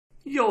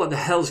Yo, what the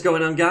hell's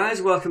going on,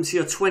 guys? Welcome to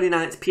your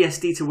 29th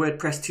PSD to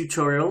WordPress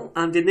tutorial,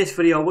 and in this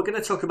video we're going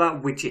to talk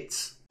about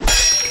widgets.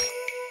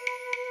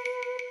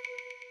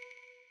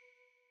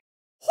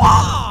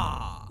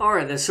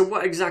 Alright then, so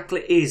what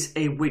exactly is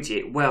a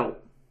widget? Well,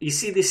 you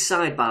see this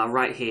sidebar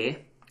right here.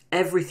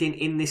 Everything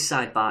in this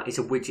sidebar is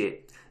a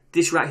widget.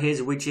 This right here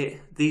is a widget,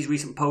 these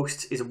recent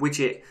posts is a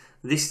widget,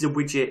 this is a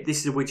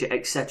widget,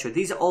 etc.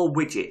 These are all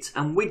widgets,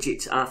 and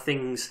widgets are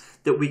things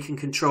that we can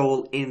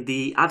control in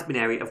the admin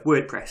area of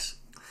WordPress.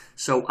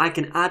 So I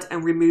can add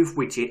and remove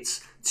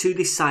widgets to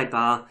this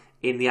sidebar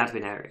in the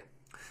admin area.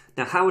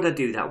 Now, how would I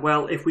do that?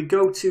 Well, if we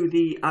go to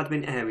the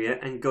admin area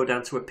and go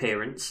down to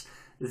Appearance,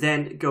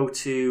 then go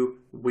to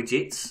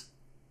Widgets,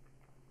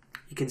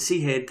 you can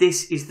see here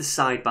this is the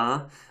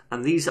sidebar,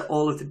 and these are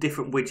all of the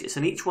different widgets,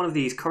 and each one of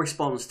these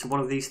corresponds to one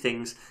of these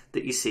things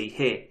that you see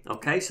here.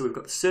 Okay, so we've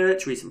got the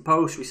search, recent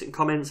posts, recent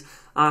comments,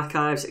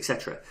 archives,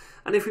 etc.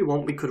 And if we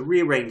want, we could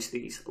rearrange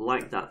these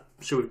like that.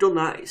 So we've done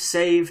that, it's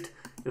saved.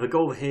 If I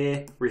go over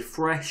here,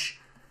 refresh,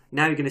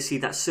 now you're going to see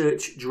that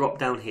search drop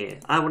down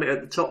here. I want it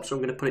at the top, so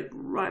I'm going to put it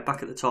right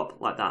back at the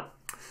top like that.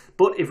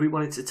 But if we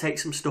wanted to take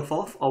some stuff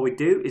off, all we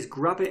do is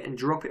grab it and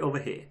drop it over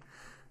here.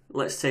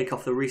 Let's take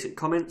off the recent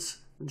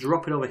comments,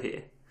 drop it over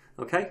here.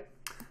 Okay?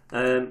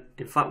 In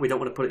fact, we don't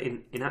want to put it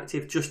in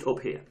inactive, just up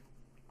here.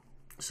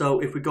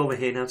 So if we go over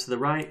here now to the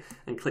right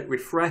and click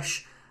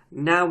refresh,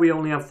 now we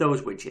only have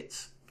those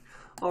widgets.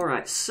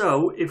 Alright,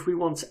 so if we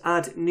want to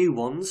add new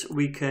ones,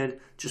 we can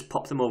just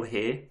pop them over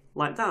here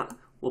like that.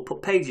 We'll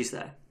put pages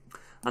there.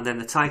 And then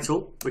the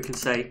title, we can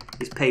say,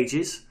 is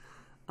pages.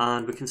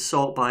 And we can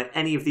sort by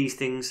any of these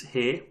things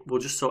here.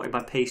 We'll just sort it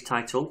by page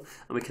title.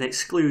 And we can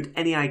exclude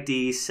any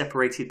IDs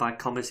separated by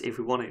commas if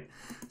we want to.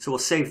 So we'll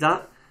save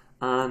that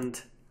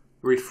and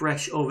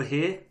refresh over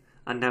here,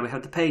 and now we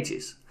have the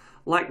pages.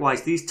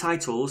 Likewise, these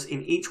titles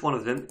in each one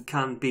of them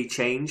can be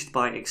changed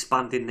by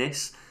expanding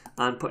this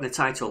and putting a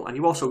title, and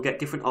you also get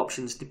different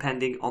options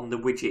depending on the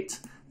widget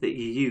that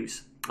you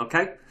use.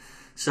 Okay,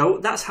 so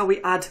that's how we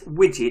add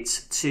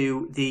widgets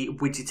to the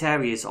widget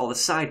areas or the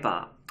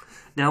sidebar.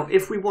 Now,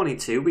 if we wanted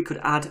to, we could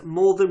add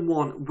more than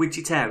one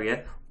widget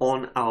area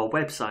on our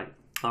website.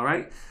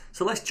 Alright,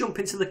 so let's jump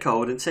into the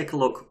code and take a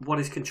look what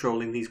is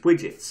controlling these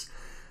widgets.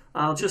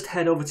 I'll just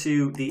head over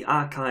to the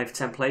archive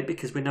template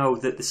because we know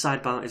that the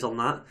sidebar is on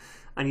that.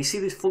 And you see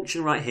this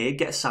function right here,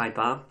 get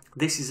sidebar.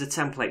 This is a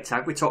template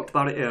tag, we talked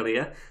about it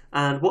earlier.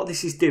 And what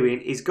this is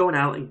doing is going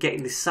out and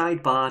getting the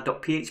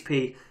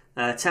sidebar.php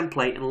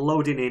template and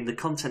loading in the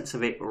contents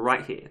of it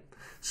right here.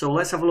 So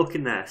let's have a look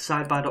in there,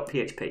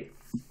 sidebar.php.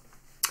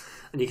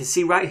 And you can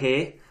see right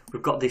here,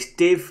 we've got this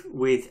div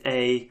with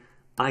a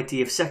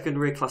ID of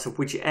secondary, class of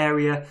widget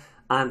area,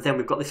 and then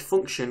we've got this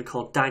function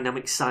called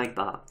dynamic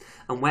sidebar.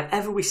 And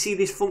wherever we see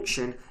this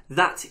function,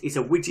 that is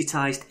a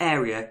widgetized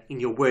area in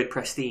your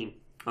WordPress theme.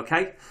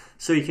 Okay,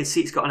 so you can see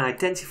it's got an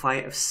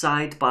identifier of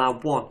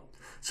sidebar 1.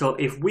 So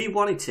if we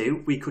wanted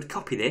to, we could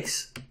copy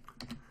this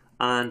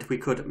and we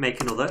could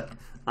make another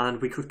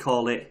and we could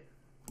call it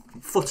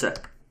footer.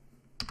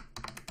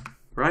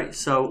 Right,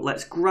 so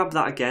let's grab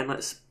that again,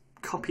 let's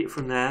copy it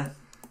from there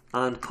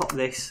and pop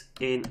this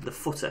in the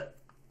footer.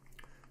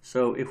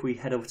 So if we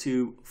head over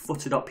to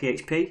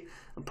footer.php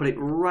and put it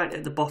right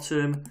at the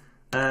bottom,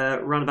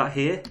 round about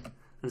here,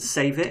 and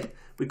save it,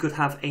 we could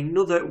have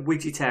another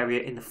widget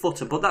area in the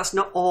footer. But that's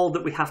not all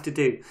that we have to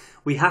do.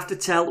 We have to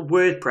tell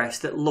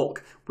WordPress that,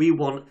 look, we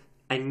want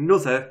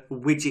another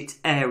widget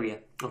area.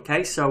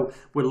 Okay, so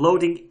we're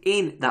loading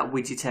in that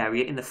widget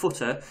area in the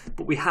footer,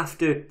 but we have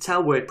to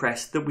tell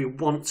WordPress that we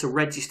want to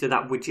register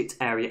that widget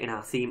area in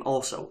our theme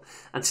also.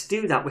 And to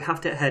do that, we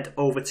have to head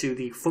over to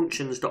the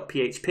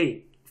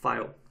functions.php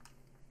file.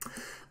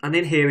 And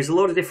in here is a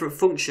lot of different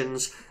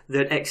functions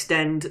that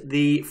extend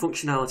the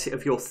functionality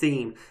of your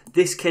theme.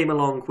 This came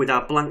along with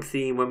our blank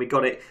theme when we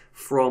got it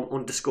from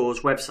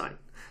Underscore's website.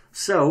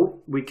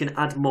 So we can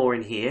add more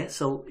in here.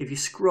 So if you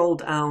scroll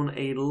down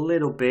a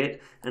little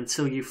bit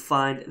until you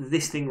find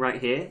this thing right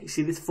here, you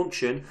see this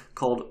function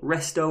called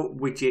resto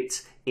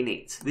widget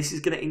init. This is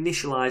going to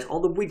initialize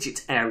all the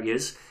widget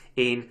areas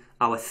in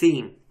our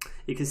theme.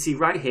 You can see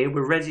right here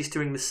we're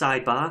registering the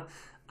sidebar,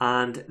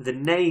 and the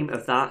name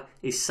of that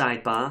is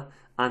sidebar,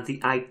 and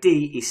the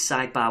ID is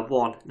sidebar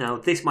 1. Now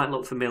this might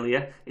look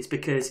familiar, it's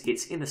because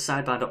it's in the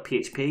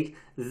sidebar.php,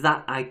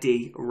 that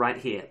ID right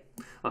here.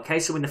 Okay,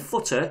 so in the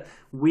footer,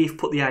 we've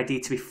put the ID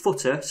to be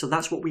footer, so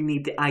that's what we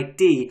need the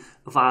ID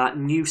of our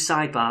new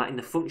sidebar in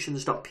the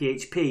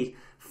functions.php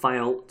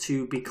file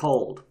to be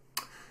called.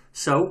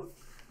 So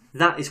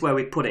that is where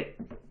we put it.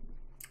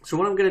 So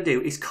what I'm going to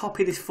do is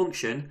copy this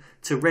function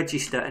to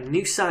register a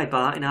new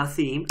sidebar in our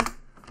theme,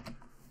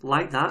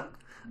 like that,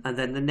 and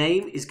then the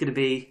name is going to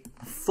be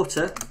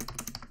footer,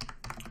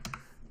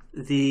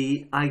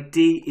 the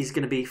ID is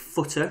going to be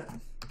footer,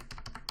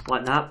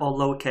 like that, all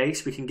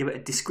lowercase. We can give it a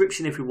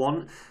description if we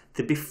want.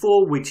 The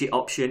before widget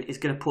option is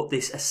going to put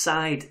this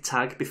aside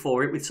tag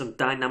before it with some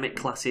dynamic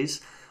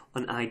classes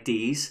and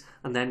IDs,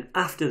 and then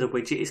after the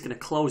widget is going to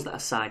close that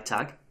aside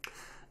tag.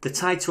 The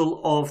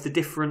title of the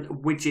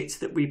different widgets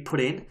that we put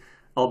in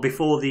or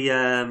before the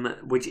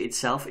widget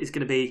itself, is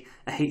going to be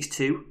a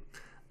H2,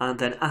 and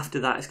then after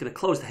that it's going to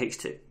close the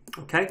H2.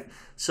 Okay,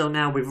 so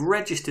now we've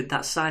registered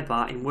that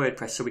sidebar in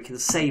WordPress, so we can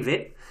save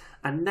it,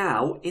 and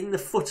now in the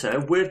footer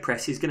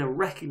WordPress is going to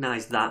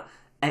recognize that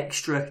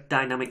extra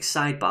dynamic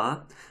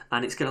sidebar,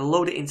 and it's going to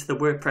load it into the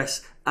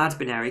WordPress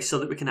admin area so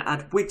that we can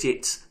add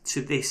widgets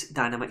to this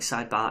dynamic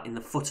sidebar in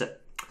the footer.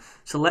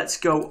 So let's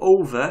go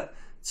over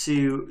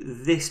to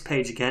this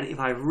page again. If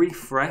I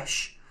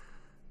refresh,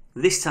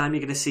 this time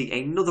you're going to see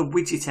another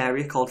widget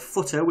area called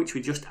footer, which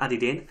we just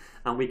added in,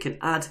 and we can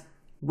add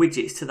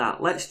widgets to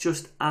that. Let's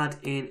just add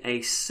in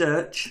a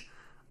search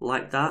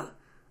like that,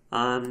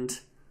 and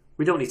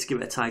we don't need to give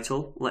it a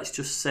title. Let's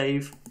just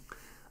save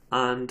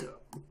and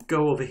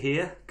go over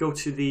here, go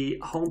to the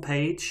home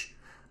page,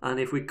 and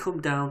if we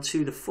come down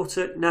to the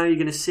footer, now you're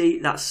going to see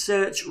that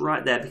search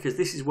right there, because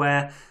this is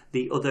where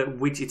the other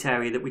widget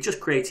area that we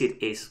just created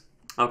is.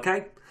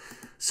 Okay,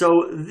 so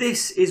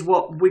this is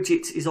what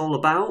widgets is all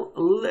about.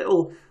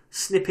 Little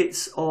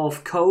snippets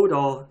of code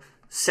or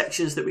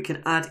sections that we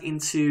can add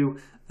into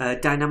a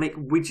dynamic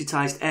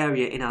widgetized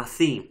area in our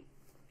theme.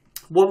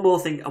 One more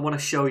thing I want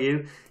to show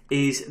you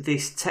is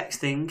this text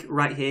thing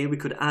right here. We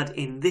could add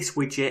in this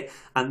widget,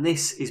 and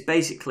this is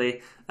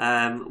basically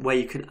where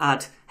you can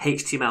add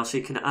HTML, so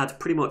you can add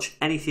pretty much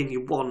anything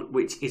you want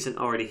which isn't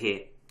already here.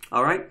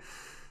 All right,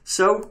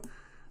 so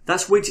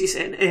that's widgets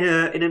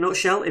in a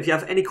nutshell. If you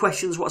have any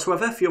questions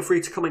whatsoever, feel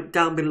free to comment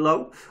down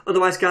below.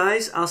 Otherwise,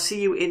 guys, I'll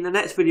see you in the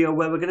next video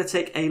where we're going to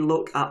take a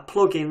look at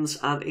plugins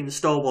and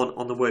install one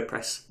on the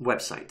WordPress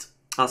website.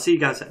 I'll see you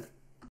guys then.